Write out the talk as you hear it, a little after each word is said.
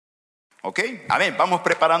¿Ok? Amén. Vamos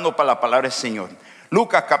preparando para la palabra del Señor.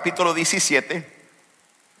 Lucas capítulo 17.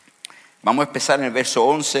 Vamos a empezar en el verso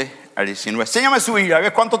 11 al 19. Enséñame su Biblia. A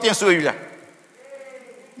ver cuánto tiene su Biblia.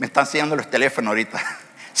 Me están enseñando los teléfonos ahorita.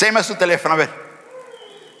 Enséñame su teléfono, a ver.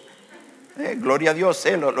 Gloria a Dios.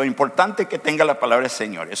 Lo importante es que tenga la palabra del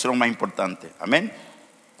Señor. Eso es lo más importante. Amén.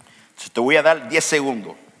 Entonces te voy a dar 10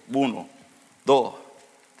 segundos. 1, 2,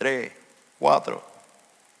 3, 4,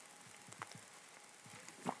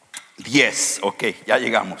 10. Ok, ya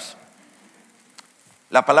llegamos.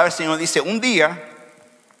 La palabra del Señor dice: un día,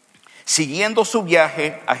 siguiendo su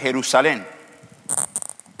viaje a Jerusalén,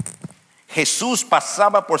 Jesús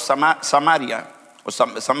pasaba por Samaria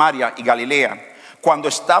y Galilea. Cuando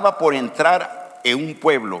estaba por entrar en un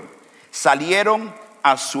pueblo, salieron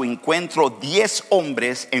a su encuentro 10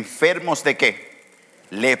 hombres enfermos de ¿qué?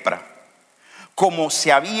 Lepra. Como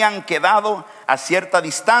se habían quedado a cierta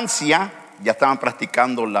distancia, ya estaban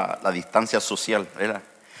practicando la distancia social, ¿verdad?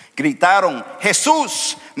 Gritaron: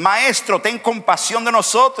 Jesús, Maestro, ten compasión de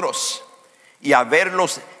nosotros. Y a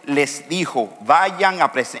verlos les dijo: vayan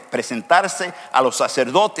a presentarse a los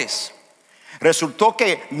sacerdotes. Resultó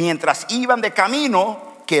que mientras iban de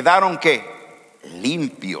camino, quedaron ¿qué?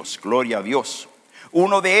 Limpios, gloria a Dios.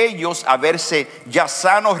 Uno de ellos, a verse ya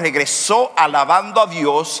sano, regresó alabando a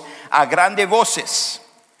Dios a grandes voces.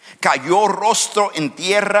 Cayó rostro en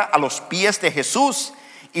tierra a los pies de Jesús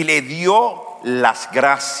y le dio las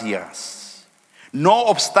gracias. No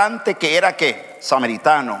obstante que era ¿qué?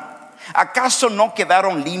 Samaritano. ¿Acaso no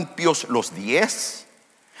quedaron limpios los 10?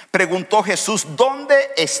 Preguntó Jesús: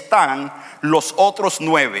 ¿dónde están los otros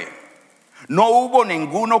 9? No hubo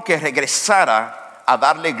ninguno que regresara a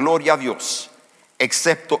darle gloria a Dios,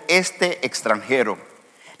 excepto este extranjero.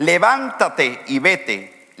 Levántate y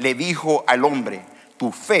vete, le dijo al hombre,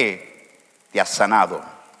 tu fe te ha sanado.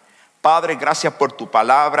 Padre, gracias por tu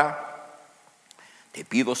palabra. Te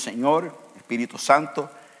pido, Señor, Espíritu Santo,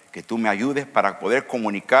 que tú me ayudes para poder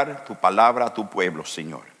comunicar tu palabra a tu pueblo,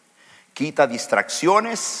 Señor. Quita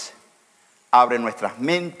distracciones, abre nuestras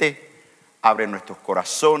mentes, abre nuestros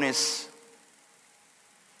corazones.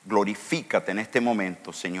 Glorifícate en este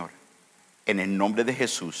momento, Señor. En el nombre de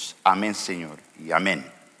Jesús. Amén, Señor, y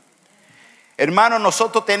amén. Hermanos,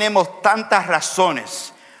 nosotros tenemos tantas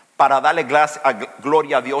razones para darle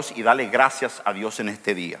gloria a Dios y darle gracias a Dios en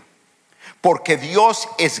este día. Porque Dios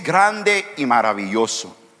es grande y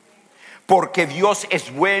maravilloso. Porque Dios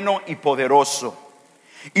es bueno y poderoso.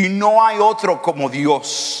 Y no hay otro como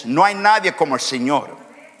Dios. No hay nadie como el Señor.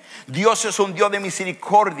 Dios es un Dios de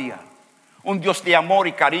misericordia, un Dios de amor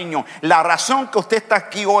y cariño. La razón que usted está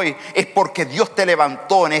aquí hoy es porque Dios te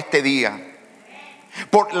levantó en este día.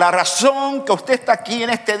 Por la razón que usted está aquí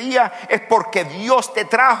en este día es porque Dios te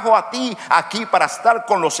trajo a ti aquí para estar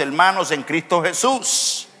con los hermanos en Cristo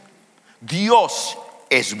Jesús. Dios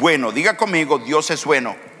es bueno. Diga conmigo: Dios es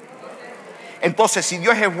bueno. Entonces, si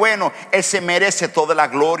Dios es bueno, Él se merece toda la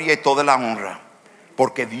gloria y toda la honra,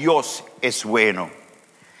 porque Dios es bueno.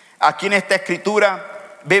 Aquí en esta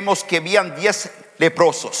escritura vemos que habían 10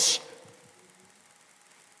 leprosos.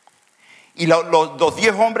 Y los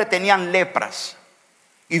 10 hombres tenían lepras.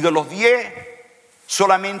 Y de los 10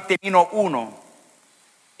 solamente vino uno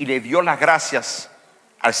y le dio las gracias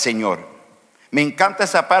al Señor. Me encanta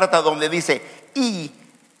esa parte donde dice: y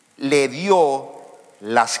le dio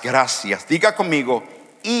las gracias. Diga conmigo: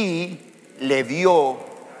 y le dio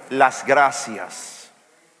las gracias.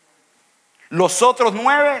 Los otros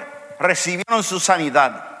 9 recibieron su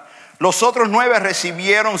sanidad. Los otros 9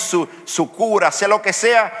 recibieron su cura, sea lo que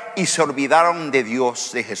sea, y se olvidaron de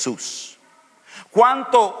Dios, de Jesús.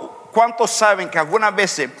 ¿Cuántos saben que algunas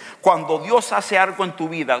veces cuando Dios hace algo en tu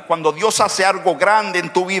vida, cuando Dios hace algo grande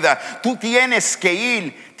en tu vida, tú tienes que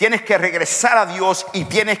ir, tienes que regresar a Dios y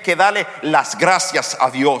tienes que darle las gracias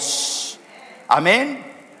a Dios?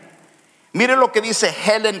 Amén. Miren lo que dice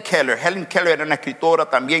Helen Keller. Helen Keller era una escritora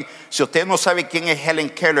también. Si usted no sabe quién es Helen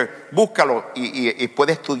Keller, búscalo y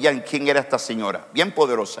puede estudiar quién era esta señora, bien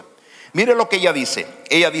poderosa. Miren lo que ella dice.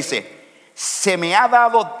 Ella dice: se me ha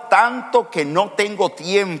dado tanto que no tengo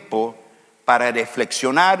tiempo para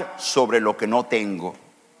reflexionar sobre lo que no tengo.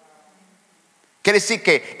 Quiere decir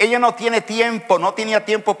que ella no tenía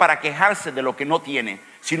tiempo para quejarse de lo que no tiene,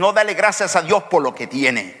 sino darle gracias a Dios por lo que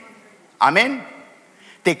tiene. Amén.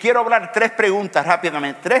 Te quiero hablar 3 preguntas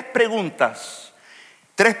rápidamente. 3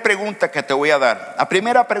 preguntas que te voy a dar. La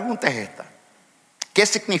primera pregunta es esta: ¿qué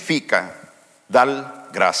significa dar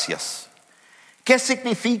gracias? ¿Qué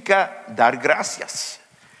significa dar gracias?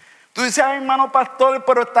 Tú dices, ay, hermano pastor,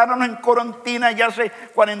 pero estábamos en cuarentena, ya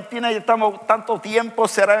ya estamos tanto tiempo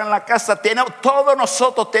cerrados en la casa. Todos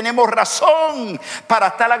nosotros tenemos razón para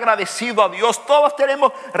estar agradecidos a Dios. Todos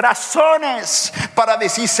tenemos razones para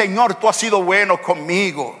decir, Señor, tú has sido bueno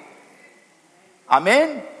conmigo.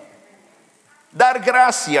 Amén. Dar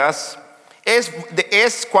gracias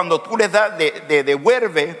es cuando tú le das,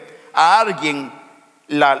 devuelve a alguien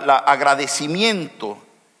la agradecimiento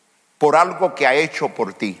por algo que ha hecho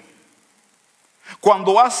por ti.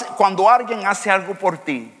 Cuando alguien hace algo por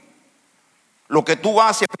ti, lo que tú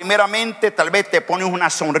haces primeramente, tal vez te pones una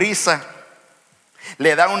sonrisa,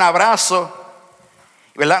 le das un abrazo,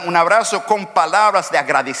 ¿verdad? Un abrazo con palabras de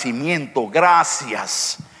agradecimiento.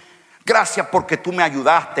 Gracias. Gracias porque tú me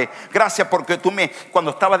ayudaste. Gracias porque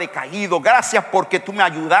cuando estaba decaído. Gracias porque tú me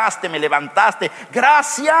ayudaste, me levantaste.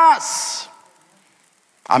 Gracias.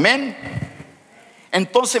 Amén.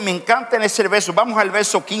 Entonces me encanta en ese verso. Vamos al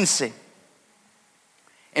verso 15.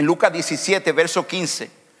 En Lucas 17, verso 15.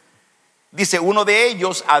 Dice, uno de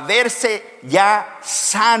ellos, a verse ya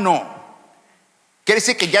sano. Quiere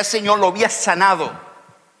decir que ya el Señor lo había sanado.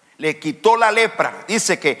 Le quitó la lepra.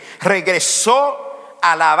 Dice que regresó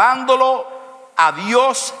alabándolo a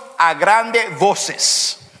Dios a grandes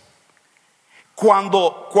voces.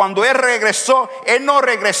 Cuando él regresó, él no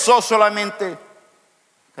regresó solamente,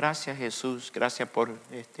 gracias Jesús, gracias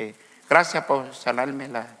por sanarme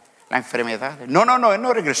la enfermedad. No, él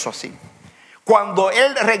no regresó así. Cuando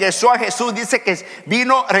él regresó a Jesús, dice que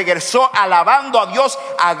regresó alabando a Dios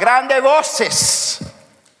a grandes voces.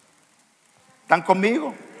 ¿Están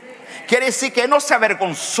conmigo? Quiere decir que él no se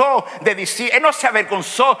avergonzó de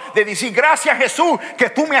decir, gracias Jesús que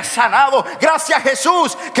tú me has sanado. Gracias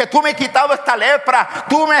Jesús que tú me has quitado esta lepra.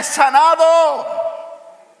 Tú me has sanado.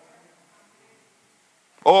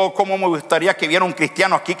 Oh, cómo me gustaría que viera un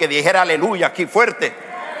cristiano aquí que dijera aleluya aquí fuerte.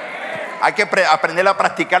 Hay que aprender a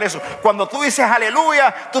practicar eso. Cuando tú dices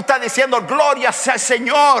aleluya, tú estás diciendo gloria sea el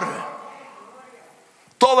Señor.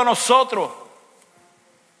 Todos nosotros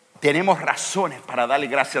tenemos razones para darle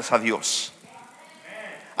gracias a Dios.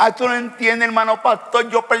 Ay, tú no entiendes, hermano pastor,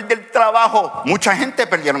 yo perdí el trabajo. Mucha gente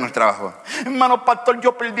perdieron el trabajo. Hermano pastor,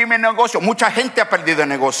 yo perdí mi negocio. Mucha gente ha perdido el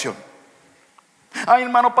negocio. Ay,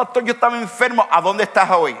 hermano pastor, yo estaba enfermo. ¿A dónde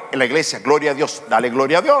estás hoy? En la iglesia. Gloria a Dios. Dale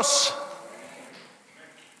gloria a Dios.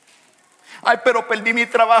 Ay, pero perdí mi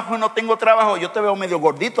trabajo y no tengo trabajo. Yo te veo medio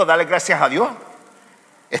gordito. Dale gracias a Dios.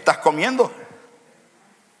 Estás comiendo.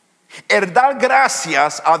 El dar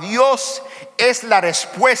gracias a Dios es la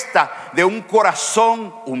respuesta de un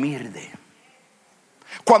corazón humilde.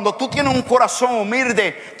 Cuando tú tienes un corazón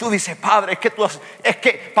humilde, tú dices, Padre, es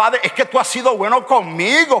que tú has sido bueno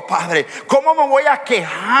conmigo, Padre. ¿Cómo me voy a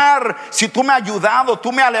quejar si tú me has ayudado,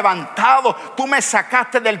 tú me has levantado, tú me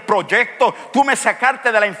sacaste del proyecto, tú me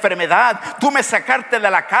sacaste de la enfermedad, tú me sacaste de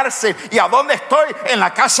la cárcel? ¿Y a dónde estoy? En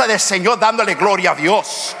la casa del Señor, dándole gloria a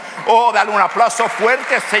Dios. Oh, dale un aplauso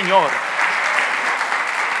fuerte, Señor.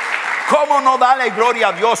 ¿Cómo no darle gloria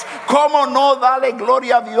a Dios? ¿Cómo no darle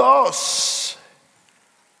gloria a Dios?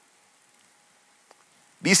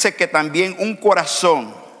 Dice que también un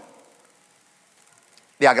corazón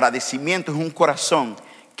de agradecimiento es un corazón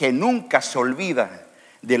que nunca se olvida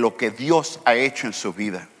de lo que Dios ha hecho en su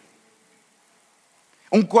vida.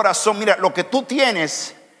 Un corazón, mira, lo que tú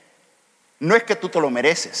tienes no es que tú te lo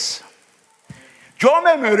mereces. Yo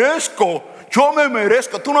me merezco,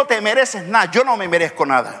 tú no te mereces nada, yo no me merezco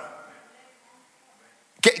nada.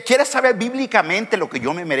 ¿Quieres saber bíblicamente lo que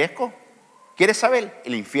yo me merezco? ¿Quieres saber?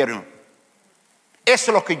 El infierno.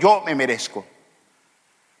 Eso es lo que yo me merezco.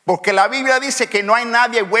 Porque la Biblia dice que no hay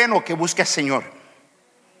nadie bueno que busque al Señor.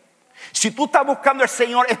 Si tú estás buscando al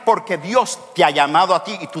Señor es porque Dios te ha llamado a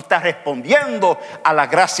ti y tú estás respondiendo a la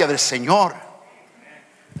gracia del Señor.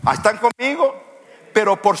 ¿Están conmigo?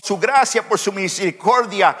 Pero por su gracia, por su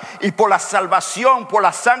misericordia y por la salvación, por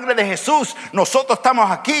la sangre de Jesús, nosotros estamos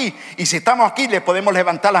aquí. Y si estamos aquí, le podemos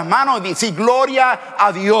levantar las manos y decir gloria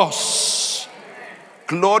a Dios.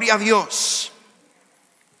 Gloria a Dios.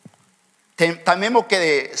 Tenemos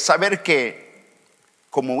que saber que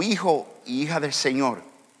como hijo y hija del Señor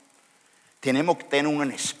tenemos que tener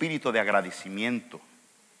un espíritu de agradecimiento.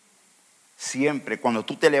 Siempre, cuando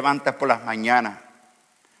tú te levantas por las mañanas,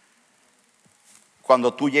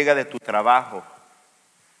 cuando tú llegas de tu trabajo,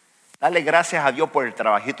 dale gracias a Dios por el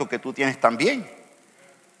trabajito que tú tienes también.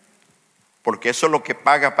 Porque eso es lo que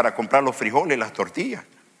paga para comprar los frijoles y las tortillas.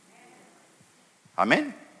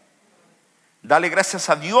 Amén. Dale gracias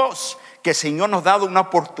a Dios que el Señor nos ha dado una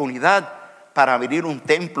oportunidad para abrir un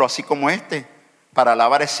templo así como este, para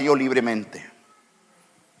alabar al Señor libremente.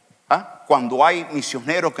 Cuando hay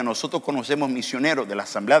misioneros que nosotros conocemos, misioneros de la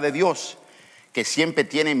Asamblea de Dios, que siempre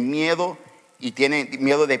tienen miedo y tienen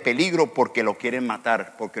miedo de peligro porque lo quieren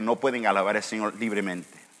matar, porque no pueden alabar al Señor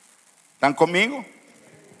libremente. ¿Están conmigo?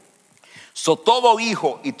 Todo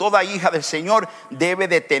hijo y toda hija del Señor debe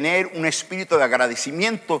de tener un espíritu de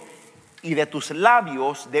agradecimiento, y de tus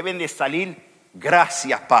labios deben de salir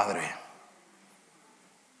gracias, Padre.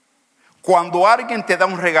 Cuando alguien te da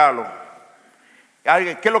un regalo,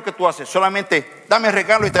 ¿qué es lo que tú haces? Solamente dame el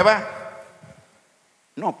regalo y te vas.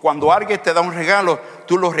 No, cuando alguien te da un regalo,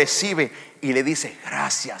 tú lo recibes y le dices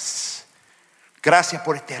gracias. Gracias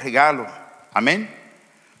por este regalo. Amén.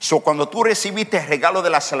 Cuando tú recibiste el regalo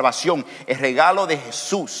de la salvación, el regalo de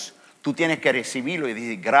Jesús, tú tienes que recibirlo y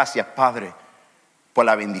decir gracias, Padre, por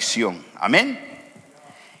la bendición. Amén.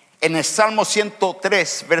 En el Salmo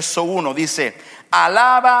 103, verso 1 dice: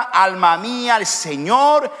 alaba alma mía al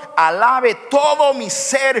Señor, alabe todo mi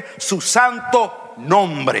ser su santo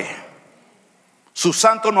nombre. Su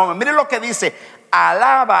santo nombre. Miren lo que dice: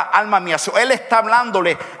 alaba alma mía. Él está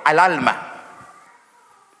hablándole al alma.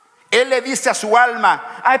 Él le dice a su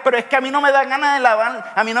alma: ay, pero es que a mí no me da ganas de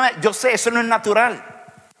alabar. Yo sé, eso no es natural.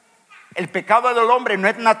 El pecado del hombre no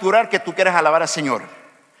es natural que tú quieras alabar al Señor.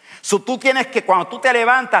 Tú tienes que, cuando tú te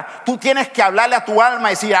levantas, tú tienes que hablarle a tu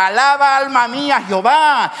alma y decir: alaba alma mía a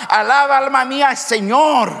Jehová, alaba alma mía al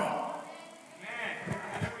Señor.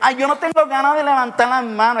 Ay, yo no tengo ganas de levantar las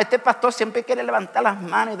manos. Este pastor siempre quiere levantar las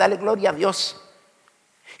manos y darle gloria a Dios.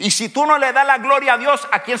 Y si tú no le das la gloria a Dios,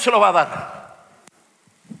 ¿a quién se lo va a dar?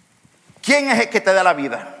 ¿Quién es el que te da la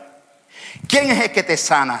vida? ¿Quién es el que te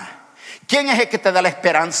sana? ¿Quién es el que te da la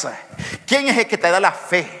esperanza? ¿Quién es el que te da la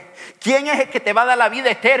fe? ¿Quién es el que te va a dar la vida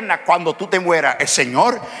eterna cuando tú te mueras? El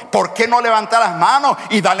Señor. ¿Por qué no levantar las manos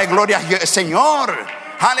y darle gloria al Señor?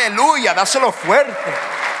 Aleluya, dáselo fuerte.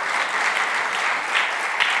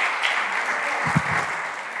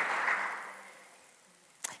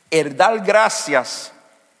 El dar gracias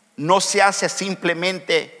no se hace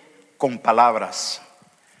simplemente con palabras.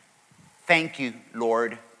 Thank you,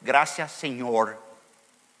 Lord. Gracias, Señor.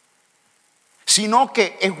 Sino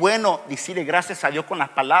que es bueno decirle gracias a Dios con las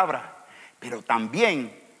palabras, pero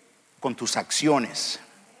también con tus acciones.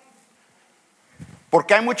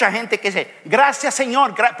 Porque hay mucha gente que dice gracias,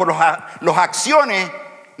 Señor, pero las acciones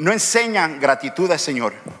no enseñan gratitud al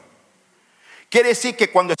Señor. Quiere decir que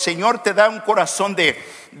cuando el Señor te da un corazón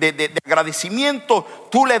de agradecimiento,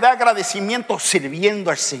 tú le das agradecimiento sirviendo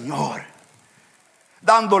al Señor,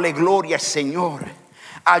 dándole gloria al Señor,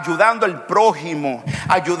 ayudando al prójimo,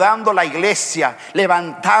 ayudando a la iglesia,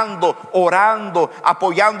 levantando, orando,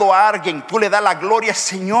 apoyando a alguien. Tú le das la gloria al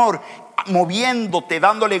Señor, moviéndote,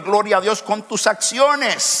 dándole gloria a Dios con tus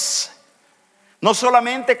acciones. No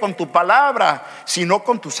solamente con tu palabra, sino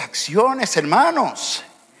con tus acciones, hermanos.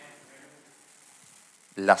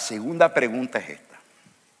 La segunda pregunta es esta: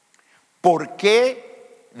 ¿por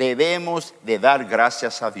qué debemos de dar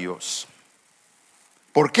gracias a Dios?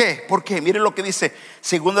 ¿Por qué? ¿Por qué? Miren lo que dice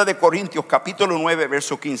 2 de Corintios capítulo 9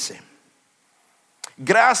 verso 15.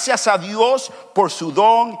 Gracias a Dios por su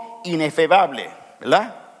don inefable,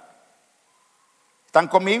 ¿verdad? ¿Están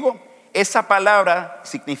conmigo? Esa palabra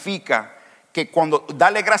significa que cuando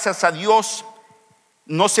darle gracias a Dios,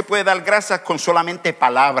 no se puede dar gracias con solamente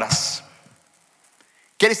palabras.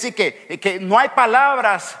 Quiere decir que no hay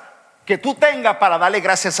palabras que tú tengas para darle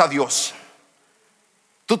gracias a Dios.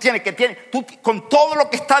 Tú con todo lo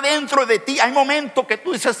que está dentro de ti, hay momentos que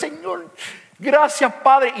tú dices: Señor, gracias,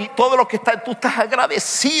 Padre, y todo lo que está, tú estás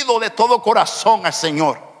agradecido de todo corazón al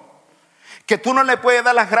Señor. Que tú no le puedes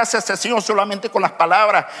dar las gracias al Señor solamente con las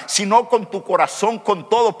palabras, sino con tu corazón, con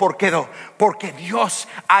todo. Porque Dios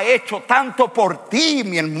ha hecho tanto por ti,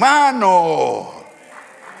 mi hermano.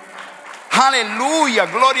 Aleluya,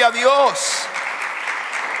 gloria a Dios.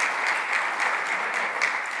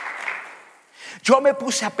 Yo me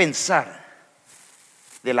puse a pensar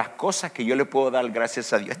de las cosas que yo le puedo dar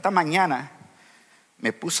gracias a Dios. Esta mañana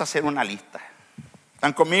me puse a hacer una lista.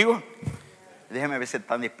 ¿Están conmigo? Déjenme ver si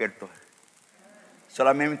están despiertos.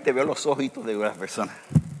 Solamente veo los ojitos de las personas.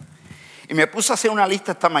 Y me puse a hacer una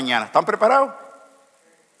lista esta mañana. ¿Están preparados?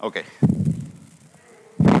 Ok.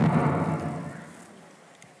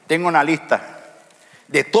 Tengo una lista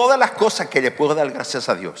de todas las cosas que le puedo dar gracias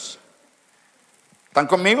a Dios. ¿Están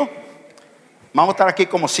conmigo? Vamos a estar aquí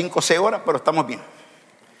como 5 o 6 horas, pero estamos bien.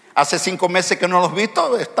 Hace 5 meses que no los he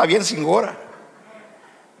visto, está bien 5 horas.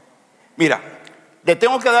 Mira, le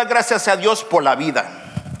tengo que dar gracias a Dios por la vida.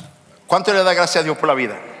 ¿Cuánto le da gracias a Dios por la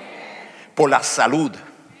vida? Por la salud,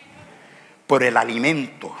 por el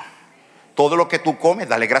alimento. Todo lo que tú comes,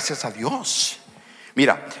 dale gracias a Dios.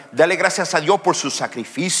 Mira, dale gracias a Dios por su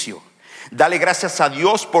sacrificio. Dale gracias a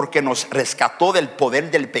Dios porque nos rescató del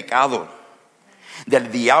poder del pecado,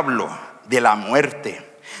 del diablo, de la muerte.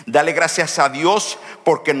 Dale gracias a Dios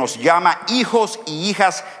porque nos llama hijos y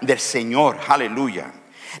hijas del Señor. Aleluya.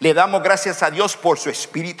 Le damos gracias a Dios por su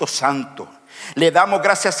Espíritu Santo. Le damos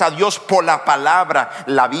gracias a Dios por la palabra,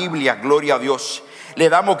 la Biblia. Gloria a Dios. Le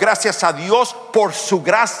damos gracias a Dios por su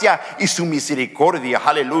gracia y su misericordia.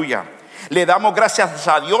 Aleluya. Le damos gracias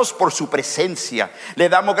a Dios por su presencia. Le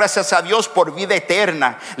damos gracias a Dios por vida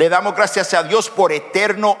eterna. Le damos gracias a Dios por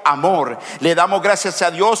eterno amor. Le damos gracias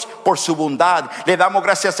a Dios por su bondad. Le damos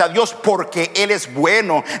gracias a Dios porque Él es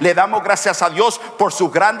bueno. Le damos gracias a Dios por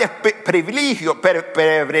sus grandes privilegios.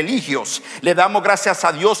 Le damos gracias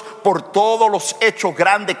a Dios por todos los hechos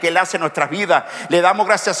grandes que Él hace en nuestras vidas. Le damos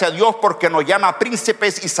gracias a Dios porque nos llama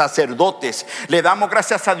príncipes y sacerdotes. Le damos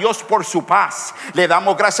gracias a Dios por su paz. Le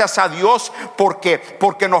damos gracias a Dios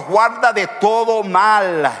porque nos guarda de todo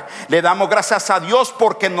mal. Le damos gracias a Dios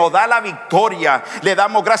porque nos da la victoria. Le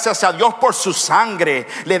damos gracias a Dios por su sangre.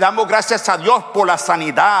 Le damos gracias a Dios por la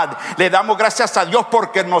sanidad. Le damos gracias a Dios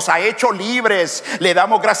porque nos ha hecho libres. Le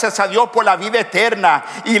damos gracias a Dios por la vida eterna.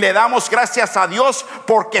 Y le damos gracias a Dios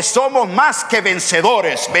porque somos más que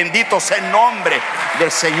vencedores. Bendito sea el nombre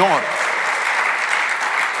del Señor.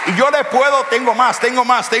 Y yo le puedo, tengo más.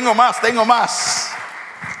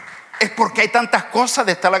 Es porque hay tantas cosas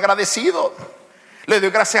de estar agradecido. Le doy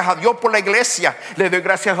gracias a Dios por la iglesia. Le doy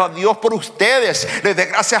gracias a Dios por ustedes. Le doy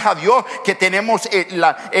gracias a Dios que tenemos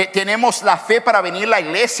la fe para venir a la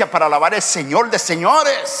iglesia, para alabar al Señor de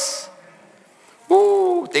señores.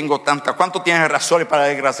 Tengo tantas. ¿Cuánto tienen razones para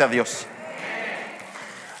dar gracias a Dios?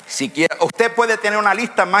 Si quiere, usted puede tener una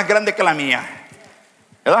lista más grande que la mía,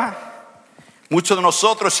 ¿verdad? Muchos de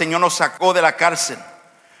nosotros el Señor nos sacó de la cárcel.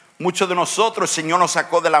 Muchos de nosotros el Señor nos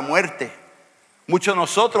sacó de la muerte. Muchos de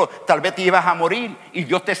nosotros tal vez te ibas a morir y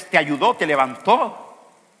Dios te ayudó, te levantó.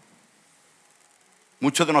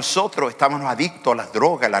 Muchos de nosotros estábamos adictos a las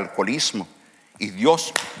drogas, al alcoholismo, y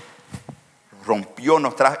Dios rompió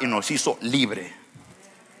y nos hizo libres.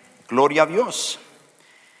 Gloria a Dios.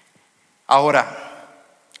 Ahora,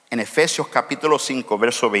 en Efesios capítulo 5,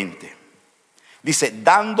 verso 20, dice: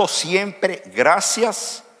 dando siempre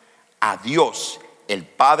gracias a Dios el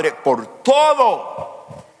Padre por todo,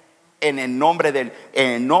 en el nombre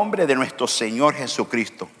de nuestro Señor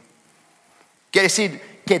Jesucristo. Quiere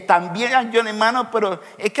decir que también, yo hermano, pero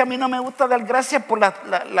es que a mí no me gusta dar gracias por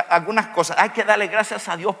algunas cosas. Hay que darle gracias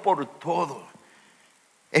a Dios por todo.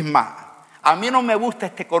 Es más, a mí no me gusta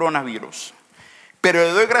este coronavirus, pero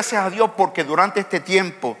le doy gracias a Dios porque durante este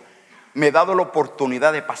tiempo me he dado la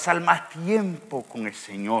oportunidad de pasar más tiempo con el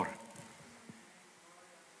Señor.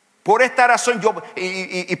 Por esta razón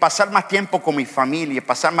y pasar más tiempo con mi familia,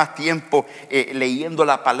 pasar más tiempo leyendo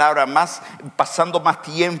la palabra, pasando más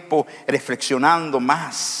tiempo reflexionando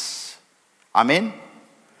más. Amén.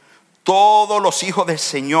 Todos los hijos del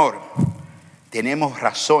Señor tenemos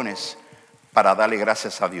razones para darle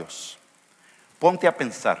gracias a Dios. Ponte a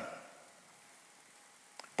pensar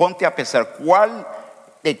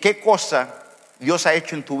de qué cosa Dios ha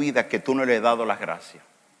hecho en tu vida que tú no le has dado las gracias.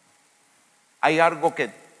 ¿Hay algo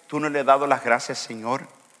que tú no le has dado las gracias, Señor?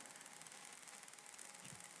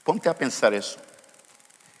 Ponte a pensar eso.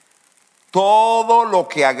 Todo lo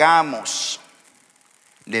que hagamos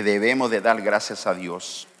le debemos de dar gracias a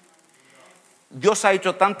Dios. Dios ha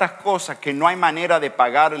hecho tantas cosas que no hay manera de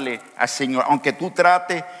pagarle al Señor. Aunque tú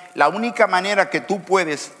trates, la única manera que tú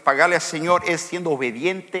puedes pagarle al Señor es siendo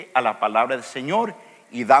obediente a la palabra del Señor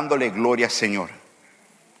y dándole gloria al Señor.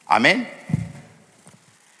 Amén.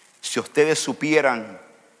 Si ustedes supieran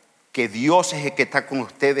que Dios es el que está con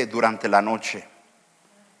ustedes durante la noche,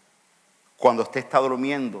 cuando usted está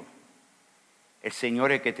durmiendo, el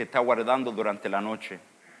Señor es el que te está guardando durante la noche.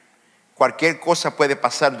 Cualquier cosa puede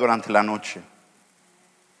pasar durante la noche.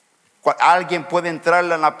 Alguien puede entrar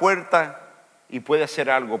en la puerta y puede hacer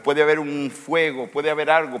algo. Puede haber un fuego, puede haber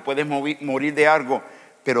algo, puedes morir de algo.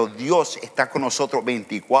 Pero Dios está con nosotros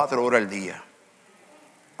 24 horas al día.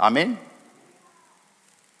 Amén.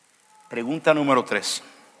 Pregunta número 3.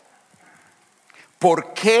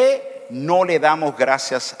 ¿Por qué no le damos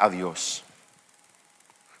gracias a Dios?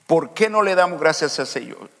 ¿Por qué no le damos gracias al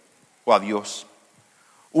Señor o a Dios?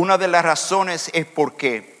 Una de las razones es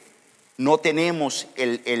porque no tenemos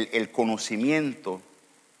el conocimiento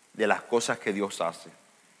de las cosas que Dios hace.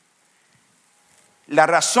 La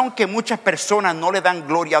razón que muchas personas no le dan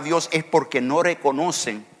gloria a Dios es porque no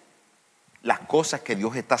reconocen las cosas que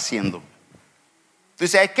Dios está haciendo. Tú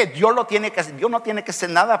dices, es que Dios lo tiene que hacer. Dios no tiene que hacer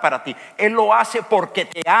nada para ti. Él lo hace porque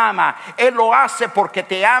te ama. Él lo hace porque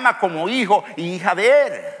te ama como hijo y hija de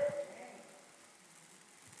Él.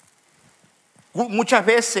 Muchas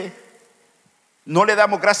veces no le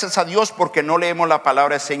damos gracias a Dios porque no leemos la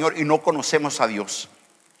palabra del Señor y no conocemos a Dios.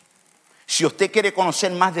 Si usted quiere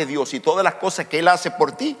conocer más de Dios y todas las cosas que Él hace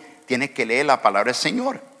por ti, tiene que leer la palabra del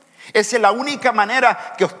Señor. Esa es la única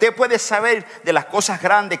manera que usted puede saber de las cosas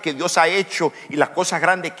grandes que Dios ha hecho y las cosas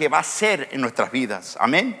grandes que va a hacer en nuestras vidas.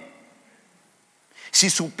 Amén.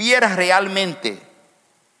 Si supieras realmente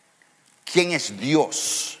quién es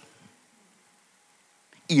Dios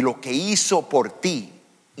y lo que hizo por ti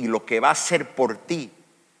y lo que va a hacer por ti,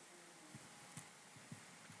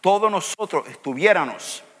 todos nosotros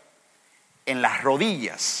estuviéramos en las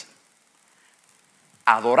rodillas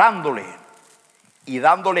adorándole y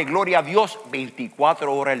dándole gloria a Dios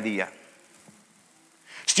 24 horas al día.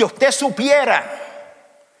 Si usted supiera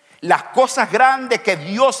las cosas grandes que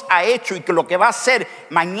Dios ha hecho y que lo que va a hacer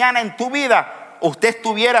mañana en tu vida, usted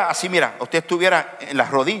estuviera así, mira, usted estuviera en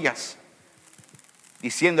las rodillas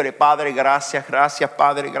diciéndole: Padre, gracias, gracias,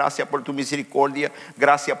 Padre, gracias por tu misericordia,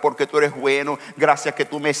 gracias porque tú eres bueno, gracias que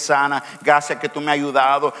tú me sanas, gracias que tú me has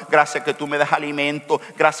ayudado, gracias que tú me das alimento,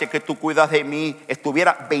 gracias que tú cuidas de mí.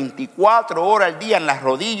 Estuviera 24 horas al día en las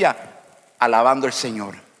rodillas alabando al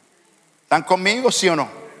Señor. ¿Están conmigo, sí o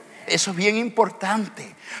no? Eso es bien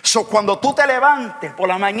importante. Cuando tú te levantes por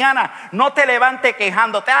la mañana, no te levantes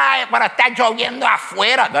quejándote: ay, para estar lloviendo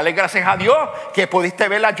afuera. Dale gracias a Dios que pudiste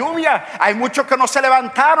ver la lluvia. Hay muchos que no se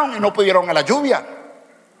levantaron y no pudieron a la lluvia.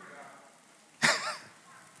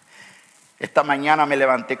 Esta mañana me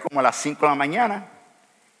levanté como a las 5 de la mañana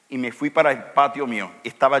y me fui para el patio mío.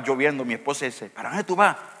 Estaba lloviendo. Mi esposa dice: ¿para dónde tú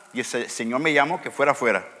vas? Y el Señor me llamó que fuera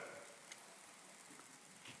afuera.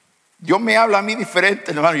 Dios me habla a mí diferente,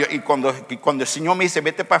 hermano. Y cuando el Señor me dice: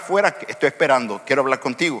 vete para afuera, estoy esperando, quiero hablar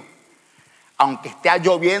contigo. Aunque esté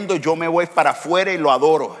lloviendo, yo me voy para afuera y lo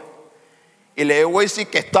adoro. Y le voy a decir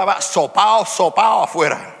que estaba sopado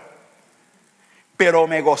afuera. Pero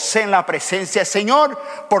me gocé en la presencia del Señor,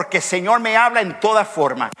 porque el Señor me habla en todas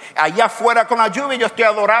formas. Allá afuera con la lluvia yo estoy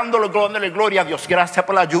adorándolo, dándole gloria a Dios. Gracias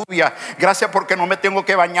por la lluvia, gracias porque no me tengo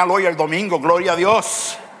que bañar hoy el domingo, gloria a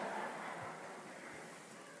Dios.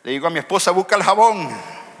 Le digo a mi esposa: busca el jabón. O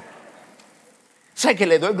sea, que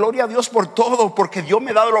le doy gloria a Dios por todo, porque Dios me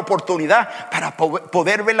ha dado la oportunidad para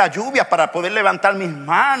poder ver la lluvia, para poder levantar mis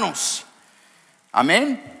manos.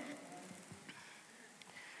 Amén.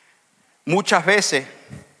 Muchas veces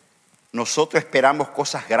nosotros esperamos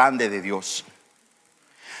cosas grandes de Dios.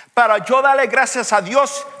 Para yo darle gracias a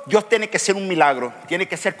Dios, Dios tiene que ser un milagro, tiene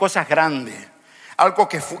que ser cosas grandes, algo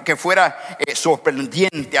que fuera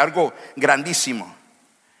sorprendente, algo grandísimo.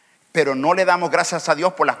 Pero no le damos gracias a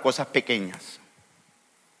Dios por las cosas pequeñas.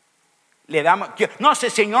 Le damos: no, si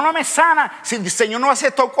el Señor no me sana, si el Señor no hace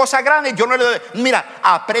estas cosas grandes, yo no le doy. Mira,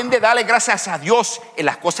 aprende a darle gracias a Dios en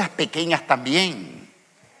las cosas pequeñas también.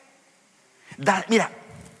 Mira,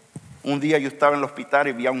 un día yo estaba en el hospital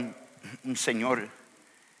y vi a un señor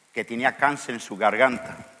que tenía cáncer en su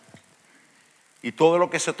garganta. Y todo lo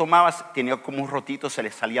que se tomaba tenía como un rotito, se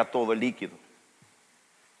le salía todo el líquido.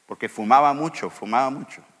 Porque fumaba mucho.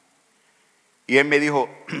 Y él me dijo: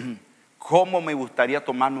 ¿cómo me gustaría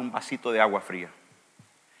tomarme un vasito de agua fría?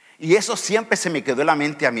 Y eso siempre se me quedó en la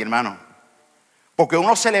mente a mi hermano. Porque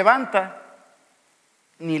uno se levanta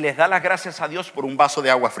ni les da las gracias a Dios por un vaso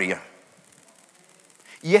de agua fría.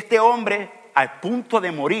 Y este hombre, al punto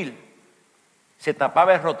de morir, se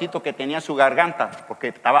tapaba el rotito que tenía en su garganta,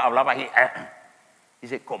 porque hablaba ahí.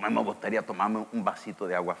 Dice: ¿cómo me gustaría tomarme un vasito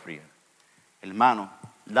de agua fría? Hermano,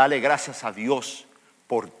 dale gracias a Dios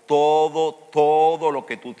por todo lo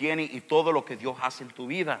que tú tienes y todo lo que Dios hace en tu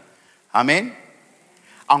vida. Amén.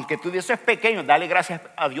 Aunque tú dices es pequeño, dale gracias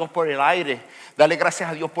a Dios por el aire. Dale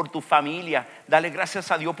gracias a Dios por tu familia. Dale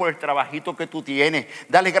gracias a Dios por el trabajito que tú tienes.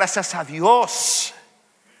 Dale gracias a Dios.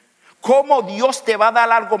 ¿Cómo Dios te va a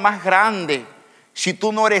dar algo más grande si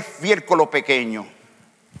tú no eres fiel con lo pequeño?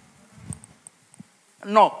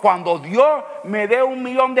 No, cuando Dios me dé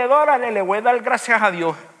 $1,000,000, le voy a dar gracias a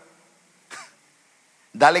Dios.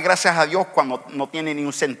 Dale gracias a Dios cuando no tiene ni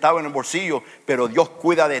un centavo en el bolsillo, pero Dios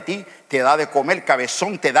cuida de ti, te da de comer,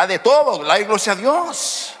 cabezón, te da de todo. Dale gracias a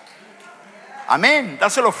Dios. Amén.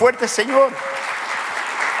 Dáselo fuerte, Señor.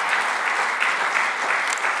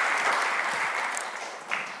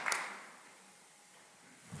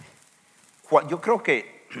 Yo creo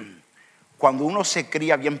que cuando uno se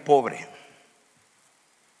cría bien pobre,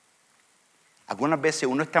 algunas veces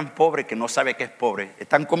uno es tan pobre que no sabe que es pobre.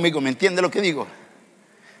 ¿Están conmigo? ¿Me entiende lo que digo?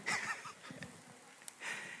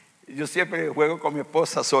 Yo siempre juego con mi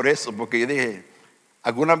esposa sobre eso, porque yo dije,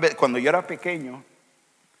 alguna vez cuando yo era pequeño,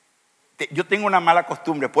 yo tengo una mala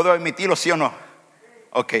costumbre, ¿puedo admitirlo, sí o no?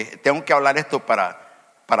 Ok, tengo que hablar esto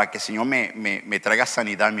para que el Señor me traiga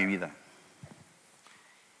sanidad en mi vida.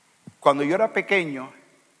 Cuando yo era pequeño,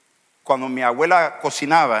 cuando mi abuela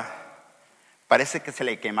cocinaba, parece que se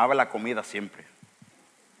le quemaba la comida siempre.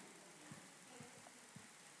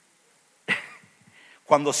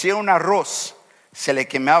 Cuando hacía un arroz, se le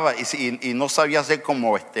quemaba y no sabía hacer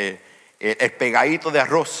como el pegadito de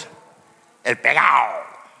arroz, el pegado.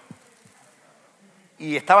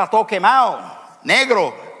 Y estaba todo quemado,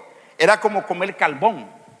 negro. Era como comer carbón.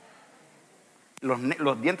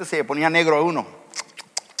 Los dientes se le ponían negro a uno.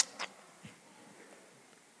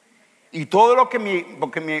 Y todo lo que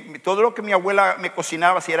mi abuela me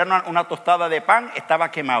cocinaba, si era una tostada de pan,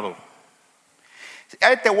 estaba quemado.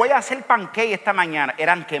 Te voy a hacer pancake esta mañana,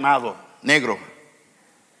 eran quemados, negros.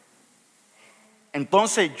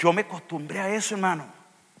 Entonces yo me acostumbré a eso, hermano.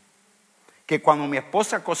 Que cuando mi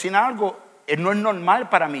esposa cocina algo, no es normal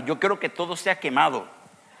para mí. Yo quiero que todo sea quemado.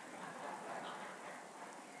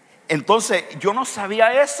 Entonces yo no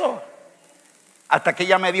sabía eso. Hasta que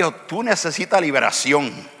ella me dijo, tú necesitas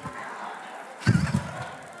liberación.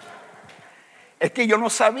 Es que yo no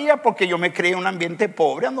sabía, porque yo me crié en un ambiente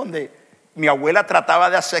pobre en donde mi abuela trataba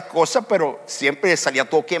de hacer cosas, pero siempre salía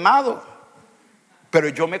todo quemado. Pero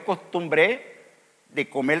yo me acostumbré de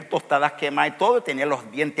comer tostadas quemadas y todo. Tenía los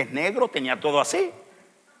dientes negros, tenía todo así.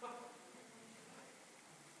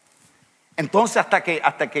 Entonces hasta que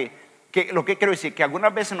lo que quiero decir, que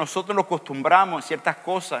algunas veces nosotros nos acostumbramos a ciertas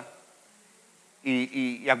cosas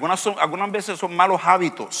y algunas veces son malos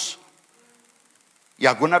hábitos. Y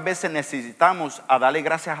algunas veces necesitamos darle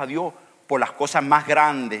gracias a Dios por las cosas más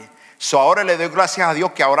grandes. Ahora le doy gracias a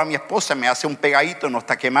Dios que ahora mi esposa me hace un pegadito y no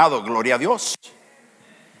está quemado. Gloria a Dios.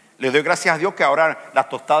 Le doy gracias a Dios que ahora las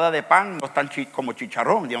tostadas de pan no están como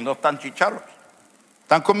chicharrón. No están chicharros.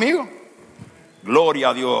 ¿Están conmigo? Gloria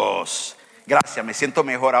a Dios. Gracias, me siento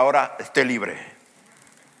mejor ahora. Estoy libre.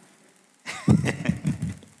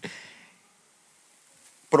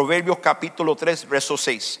 Proverbios capítulo 3, verso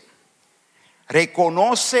 6.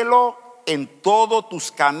 Reconócelo en todos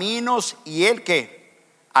tus caminos y Él que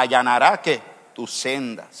allanará que tus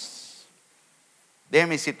sendas.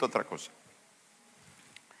 Déjeme decirte otra cosa.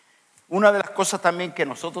 Una de las cosas también que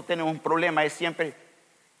nosotros tenemos un problema es siempre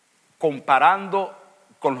comparando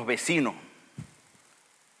con los vecinos.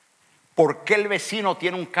 ¿Por qué el vecino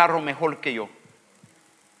tiene un carro mejor que yo?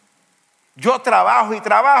 Yo trabajo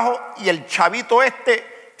y el chavito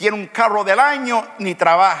tiene un carro del año, ni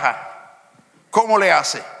trabaja. ¿Cómo le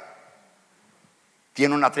hace?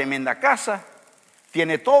 Tiene una tremenda casa,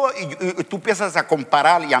 tiene todo y tú empiezas a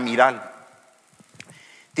comparar y a mirar.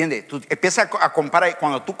 ¿Entiendes? Tú empiezas a comparar y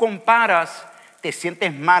cuando tú comparas te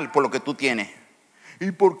sientes mal por lo que tú tienes.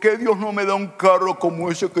 ¿Y por qué Dios no me da un carro como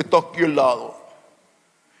ese que está aquí al lado?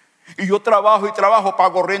 Y yo trabajo,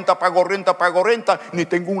 pago renta, ni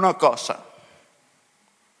tengo una casa.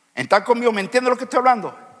 ¿Están conmigo? ¿Me entienden lo que estoy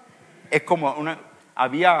hablando? Es como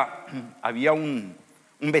había un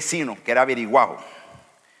vecino que era averiguado.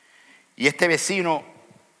 Y este vecino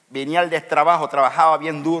venía al destrabajo, trabajaba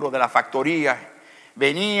bien duro de la factoría.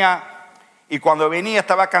 Venía y cuando venía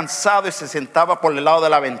estaba cansado y se sentaba por el lado de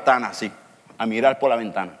la ventana, así, a mirar por la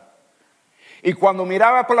ventana. Y cuando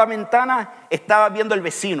miraba por la ventana estaba viendo el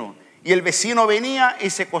vecino. Y el vecino venía y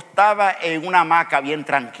se acostaba en una hamaca bien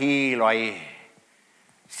tranquilo ahí.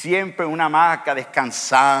 Siempre en una hamaca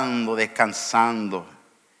descansando.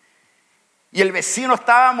 Y el vecino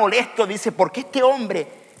estaba molesto, dice, ¿por qué este hombre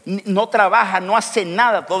no trabaja, no hace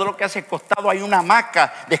nada? Todo lo que hace acostado hay una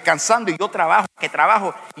hamaca descansando y yo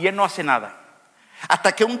trabajo y él no hace nada.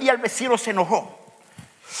 Hasta que un día el vecino se enojó.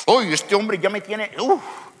 Oye, este hombre ya me tiene,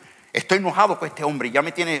 estoy enojado con este hombre,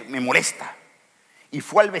 me molesta. Y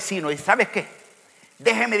fue al vecino y dice, ¿sabes qué?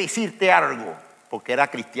 Déjeme decirte algo, porque era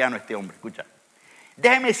cristiano este hombre, escucha.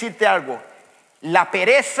 Déjeme decirte algo, la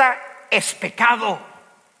pereza es pecado.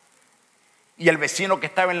 Y el vecino que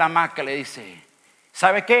estaba en la hamaca le dice,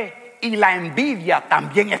 ¿sabe qué? Y la envidia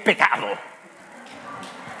también es pecado.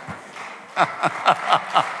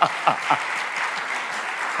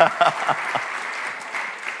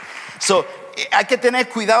 Hay que tener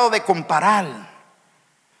cuidado de comparar.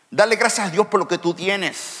 Dale gracias a Dios por lo que tú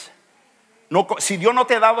tienes. No, si Dios no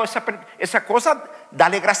te ha dado esa cosa,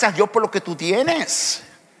 dale gracias a Dios por lo que tú tienes.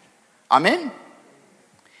 Amén.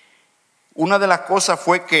 Una de las cosas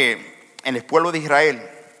fue que en el pueblo de Israel,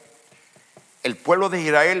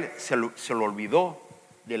 se lo olvidó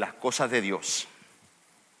de las cosas de Dios.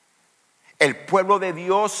 El pueblo de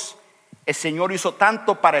Dios El Señor hizo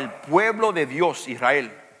tanto para el pueblo de Dios,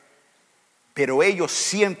 Israel, pero ellos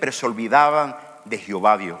siempre se olvidaban de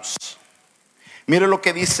Jehová Dios. Mire lo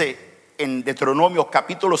que dice en Deuteronomio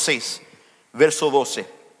capítulo 6, verso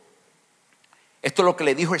 12. Esto es lo que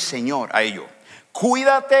le dijo el Señor a ellos.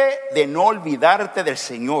 Cuídate de no olvidarte del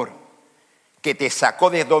Señor, que te sacó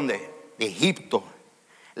de ¿dónde? De Egipto,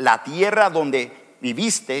 la tierra donde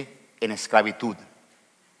viviste en esclavitud.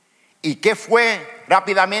 ¿Y qué fue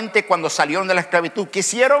rápidamente cuando salieron de la esclavitud? ¿Qué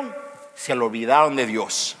hicieron? Se le olvidaron de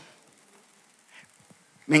Dios.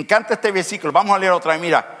 Me encanta este versículo. Vamos a leer otra vez.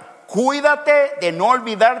 Mira, cuídate de no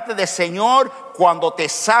olvidarte del Señor cuando te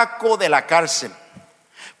saco de la cárcel.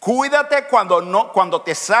 Cuídate cuando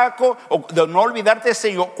te saco, o de no olvidarte del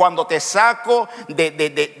Señor cuando te saco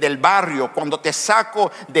del barrio, cuando te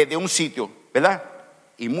saco de un sitio, ¿verdad?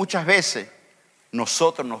 Y muchas veces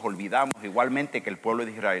nosotros nos olvidamos igualmente que el pueblo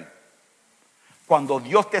de Israel. Cuando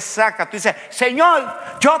Dios te saca, tú dices: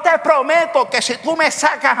 Señor, yo te prometo que si tú me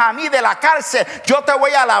sacas a mí de la cárcel, yo te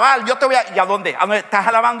voy a alabar, yo te voy a... ¿Y a dónde? ¿A dónde estás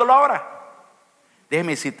alabándolo ahora?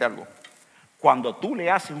 Déjeme decirte algo. Cuando tú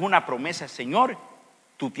le haces una promesa al Señor,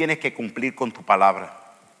 tú tienes que cumplir con tu palabra.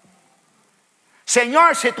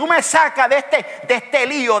 Señor, si tú me sacas de este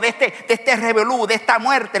lío, de este revolú, de esta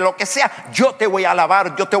muerte, lo que sea, yo te voy a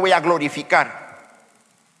alabar, yo te voy a glorificar.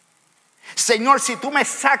 Señor, si tú me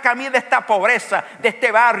sacas a mí de esta pobreza, de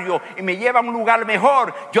este barrio, y me llevas a un lugar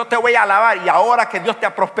mejor, yo te voy a alabar. Y ahora que Dios te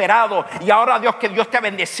ha prosperado, y ahora que Dios te ha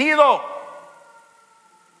bendecido,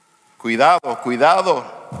 cuidado,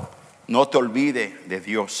 no te olvides de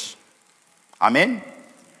Dios. Amén.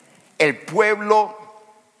 El pueblo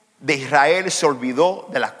de Israel se olvidó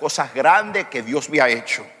de las cosas grandes que Dios había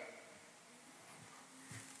hecho.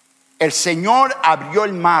 El Señor abrió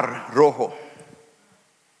el mar Rojo,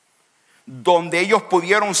 donde ellos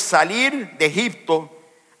pudieron salir de Egipto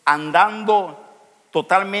andando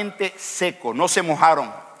totalmente seco, no se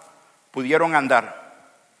mojaron, pudieron andar.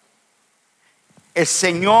 El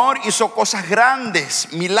Señor hizo cosas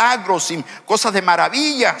grandes, milagros y cosas de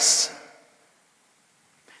maravillas.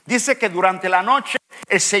 Dice que durante la noche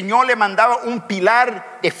el Señor le mandaba un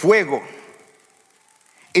pilar de fuego.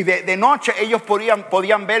 Y de noche ellos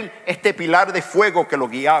podían ver este pilar de fuego que lo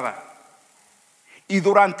guiaba. Y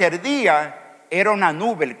durante el día era una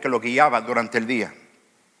nube que lo guiaba durante el día.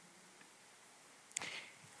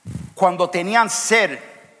 Cuando tenían sed,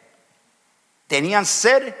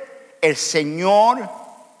 el Señor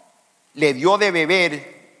le dio de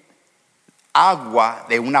beber agua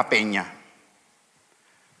de una peña.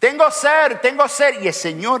 Tengo sed. Y el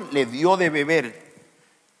Señor le dio de beber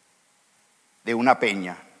de una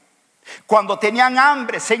peña. Cuando tenían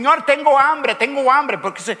hambre: Señor, tengo hambre.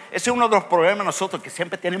 Porque ese es uno de los problemas de nosotros, que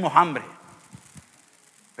siempre tenemos hambre,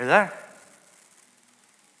 ¿verdad?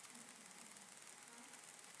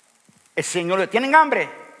 El Señor le: ¿tienen hambre?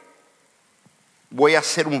 Voy a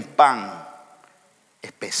hacer un pan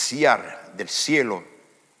especial del cielo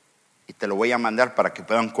y te lo voy a mandar para que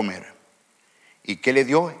puedan comer. ¿Y qué le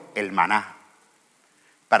dio? El maná,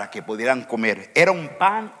 para que pudieran comer. Era un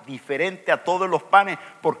pan diferente a todos los panes,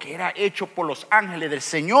 porque era hecho por los ángeles del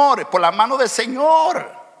Señor, por la mano del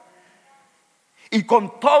Señor. Y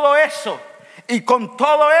con todo eso,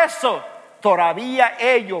 todavía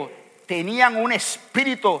ellos tenían un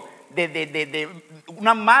espíritu de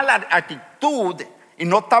una mala actitud, y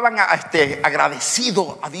no estaban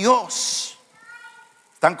agradecidos a Dios.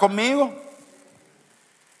 ¿Están conmigo?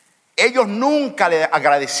 Ellos nunca le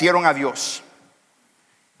agradecieron a Dios.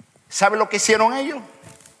 ¿Sabe lo que hicieron ellos?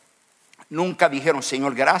 Nunca dijeron: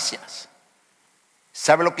 Señor, gracias.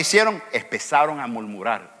 ¿Sabe lo que hicieron? Empezaron a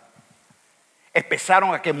murmurar.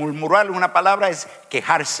 Empezaron a murmurar. Una palabra es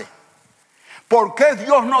quejarse. ¿Por qué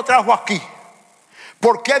Dios nos trajo aquí?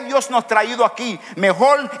 ¿Por qué Dios nos ha traído aquí?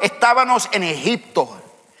 Mejor estábamos en Egipto.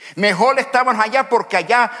 Mejor estábamos allá, porque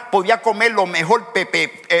allá podía comer lo mejor,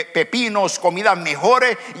 pepinos, comidas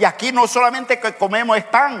mejores. Y aquí no solamente que comemos es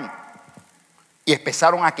pan. Y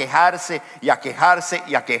empezaron a quejarse y a quejarse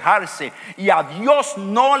y a quejarse. Y a Dios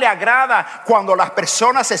no le agrada cuando las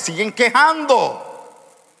personas se siguen quejando.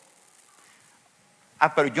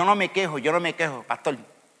 Pero yo no me quejo, pastor.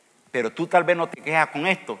 Pero tú tal vez no te quejas con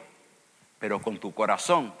esto, pero con tu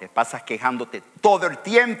corazón te pasas quejándote todo el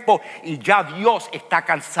tiempo, y ya Dios está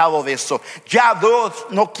cansado de eso. Ya Dios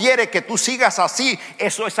no quiere que tú sigas así.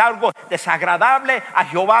 Eso es algo desagradable a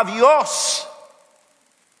Jehová Dios.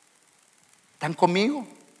 ¿Están conmigo?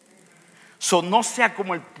 No sea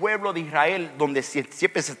como el pueblo de Israel, donde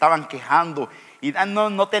siempre se estaban quejando y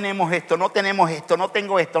no tenemos esto, no tengo esto, no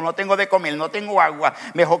tengo de comer, no tengo agua,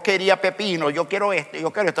 mejor quería pepino, yo quiero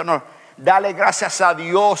esto. No, Dale gracias a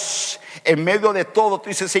Dios en medio de todo. Tú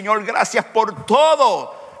dices, Señor, gracias por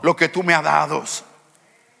todo lo que tú me has dado.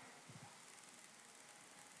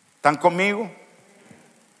 ¿Están conmigo?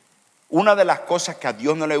 Una de las cosas que a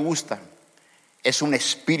Dios no le gusta es un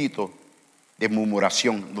espíritu de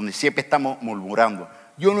murmuración, donde siempre estamos murmurando.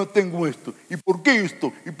 Yo no tengo esto, ¿y por qué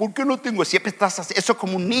esto? ¿Y por qué no tengo? Siempre estás así. Eso es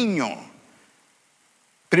como un niño.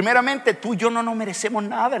 Primeramente, tú y yo no nos merecemos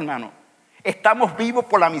nada, hermano. Estamos vivos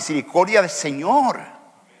por la misericordia del Señor.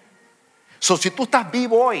 Si tú estás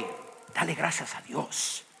vivo hoy, dale gracias a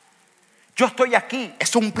Dios. Yo estoy aquí,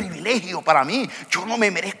 es un privilegio para mí. Yo no me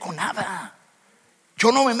merezco nada.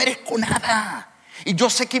 Yo no me merezco nada. Y yo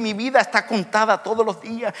sé que mi vida está contada todos los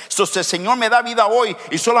días. Si el Señor me da vida hoy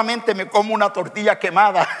y solamente me como una tortilla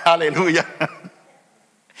quemada, aleluya,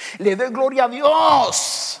 le doy gloria a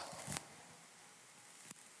Dios.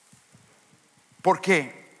 ¿Por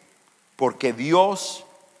qué? Porque Dios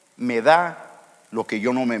me da lo que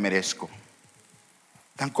yo no me merezco.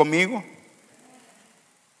 ¿Están conmigo?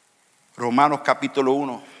 Romanos capítulo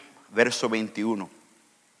 1, verso 21.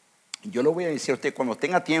 Yo lo voy a decir a usted cuando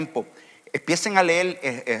tenga tiempo. Empiecen a leer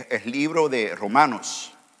el libro de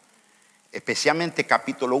Romanos, especialmente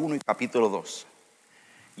capítulo 1 y capítulo 2.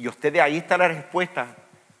 Y ustedes, ahí está la respuesta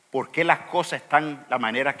por qué las cosas están la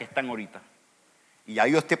manera que están ahorita. Y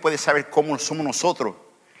ahí usted puede saber cómo somos nosotros,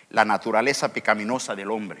 la naturaleza pecaminosa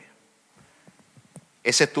del hombre.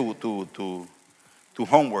 Ese es tu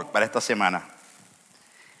homework para esta semana.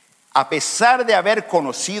 A pesar de haber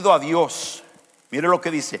conocido a Dios, mire lo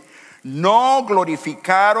que dice, no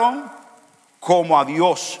glorificaron como a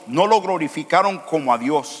Dios, no lo glorificaron como a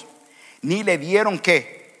Dios, ni le dieron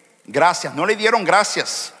 ¿qué? Gracias, no le dieron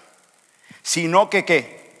gracias, sino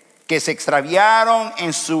que se extraviaron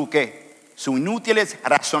en sus inútiles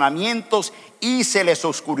razonamientos y se les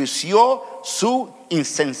oscureció su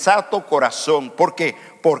insensato corazón. ¿Por qué?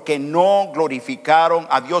 Porque no glorificaron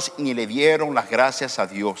a Dios ni le dieron las gracias a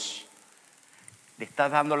Dios. ¿Le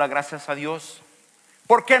estás dando las gracias a Dios?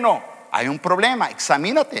 ¿Por qué no? Hay un problema,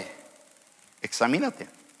 examínate.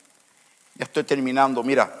 Ya estoy terminando.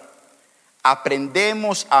 Mira,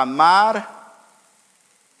 aprendemos a amar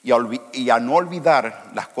y a no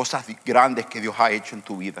olvidar las cosas grandes que Dios ha hecho en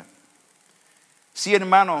tu vida. Sí,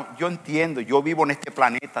 hermano, yo entiendo, yo vivo en este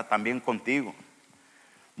planeta también contigo,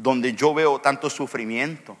 donde yo veo tanto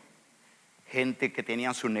sufrimiento, gente que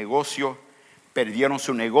tenían su negocio, perdieron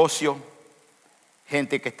su negocio,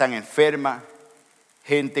 gente que están enferma,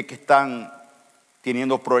 gente que están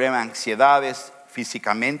teniendo problemas de ansiedades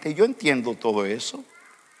físicamente. Yo entiendo todo eso.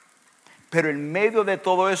 Pero en medio de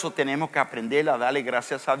todo eso tenemos que aprender a darle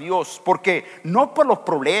gracias a Dios. Porque no por los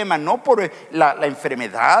problemas, no por la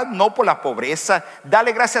enfermedad, no por la pobreza.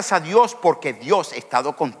 Dale gracias a Dios porque Dios ha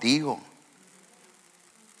estado contigo.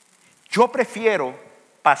 Yo prefiero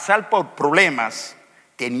pasar por problemas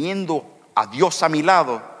teniendo a Dios a mi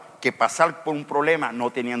lado que pasar por un problema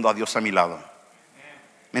no teniendo a Dios a mi lado.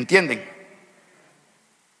 ¿Me entienden?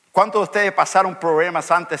 ¿Cuántos de ustedes pasaron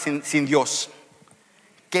problemas antes sin Dios?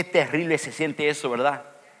 Qué terrible se siente eso, ¿verdad?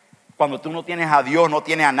 Cuando tú no tienes a Dios, no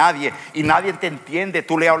tienes a nadie y nadie te entiende.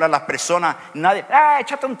 Tú le hablas a las personas, nadie,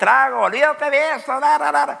 échate un trago, olvídate de eso.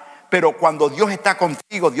 Pero cuando Dios está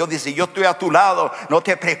contigo, Dios dice, yo estoy a tu lado, no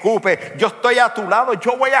te preocupes, yo estoy a tu lado,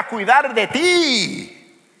 yo voy a cuidar de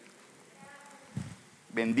ti.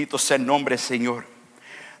 Bendito sea el nombre del Señor.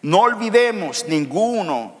 No olvidemos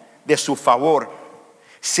ninguno de su favor.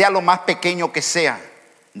 Sea lo más pequeño que sea,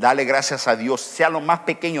 dale gracias a Dios. Sea lo más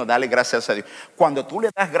pequeño, dale gracias a Dios. Cuando tú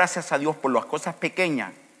le das gracias a Dios por las cosas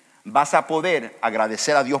pequeñas, vas a poder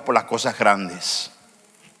agradecer a Dios por las cosas grandes.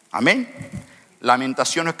 Amén.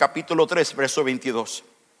 Lamentaciones capítulo 3, verso 22.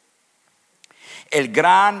 El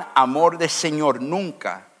gran amor del Señor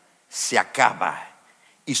nunca se acaba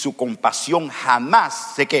y su compasión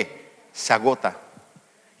jamás se agota.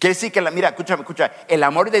 Quiere decir que, mira, escucha, el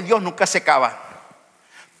amor de Dios nunca se acaba.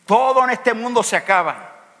 Todo en este mundo se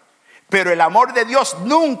acaba, pero el amor de Dios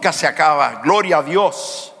nunca se acaba. Gloria a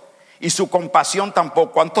Dios. Y su compasión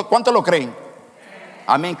tampoco. ¿Cuánto lo creen?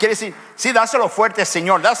 Amén. Quiere decir, sí, dáselo fuerte,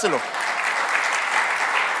 Señor, dáselo.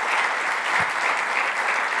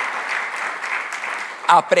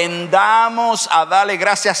 Aprendamos a darle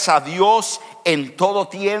gracias a Dios en todo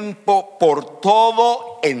tiempo, por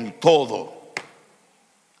todo, en todo.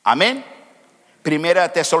 Amén.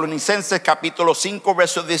 Primera Tesalonicenses capítulo 5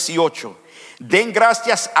 verso 18. Den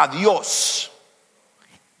gracias a Dios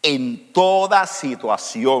en toda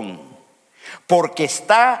situación, porque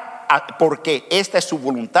esta es su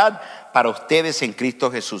voluntad para ustedes en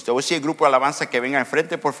Cristo Jesús. Te voy a decir el grupo de alabanza que venga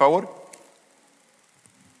enfrente, por favor.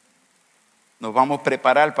 Nos vamos a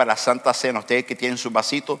preparar para la Santa Cena. Ustedes que tienen su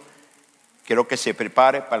vasito, quiero que se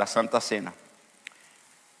prepare para la Santa Cena.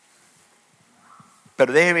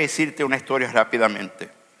 Pero déjeme decirte una historia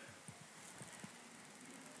rápidamente.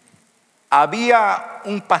 Había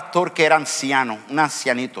un pastor que era anciano, un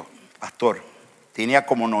ancianito, pastor. Tenía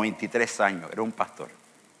como 93 años, era un pastor.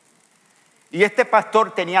 Y este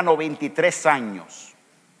pastor tenía 93 años.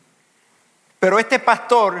 Pero este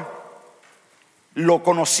pastor lo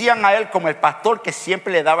conocían a él como el pastor que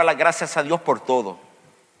siempre le daba las gracias a Dios por todo.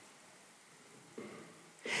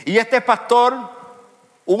 Y este pastor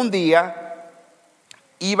un día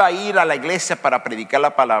iba a ir a la iglesia para predicar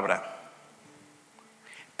la palabra.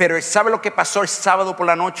 Pero ¿él sabe lo que pasó el sábado por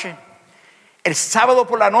la noche? El sábado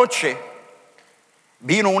por la noche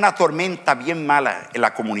vino una tormenta bien mala en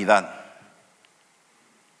la comunidad.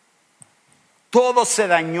 Todo se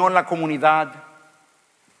dañó en la comunidad.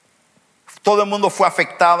 Todo el mundo fue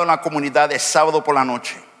afectado en la comunidad el sábado por la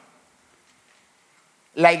noche.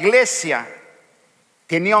 La iglesia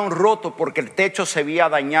tenía un roto porque el techo se había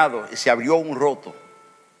dañado y se abrió un roto.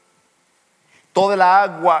 Toda la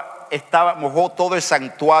agua mojó todo el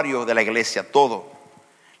santuario de la iglesia, todo.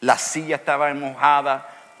 La silla estaba mojada,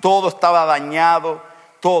 todo estaba dañado,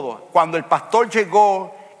 todo. Cuando el pastor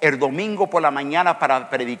llegó el domingo por la mañana para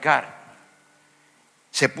predicar,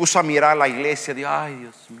 se puso a mirar la iglesia y dijo: ay,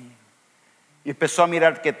 Dios mío. Y empezó a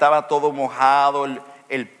mirar que estaba todo mojado,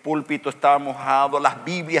 el púlpito estaba mojado, las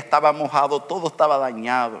Biblias estaban mojadas, todo estaba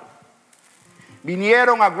dañado.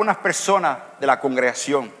 Vinieron algunas personas de la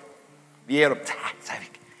congregación, vieron, ¿sabe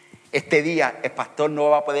qué? Este día el pastor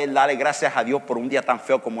no va a poder darle gracias a Dios por un día tan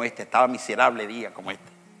feo como este, estaba miserable día como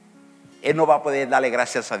este. Él no va a poder darle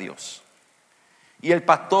gracias a Dios. Y el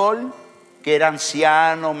pastor, que era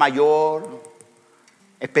anciano, mayor,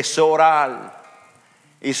 empezó a orar.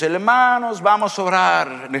 Y dice: hermanos, vamos a orar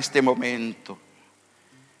en este momento.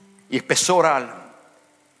 Y empezó a orar.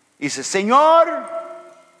 Y dice: Señor,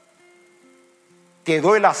 te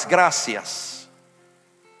doy las gracias,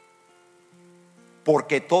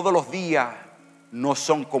 porque todos los días no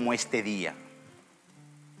son como este día.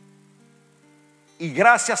 Y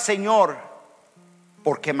gracias, Señor,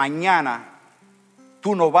 porque mañana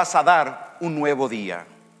tú nos vas a dar un nuevo día.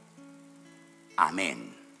 Amén.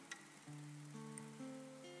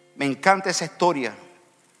 Me encanta esa historia,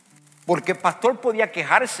 porque el pastor podía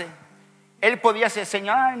quejarse. Él podía decir: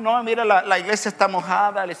 Señor, no, mira, la iglesia está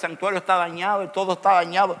mojada, el santuario está dañado, todo está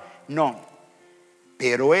dañado. No,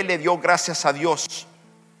 pero él le dio gracias a Dios,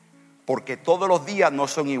 porque todos los días no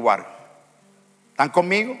son igual. ¿Están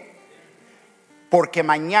conmigo? Porque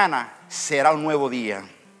mañana será un nuevo día.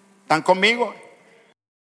 ¿Están conmigo?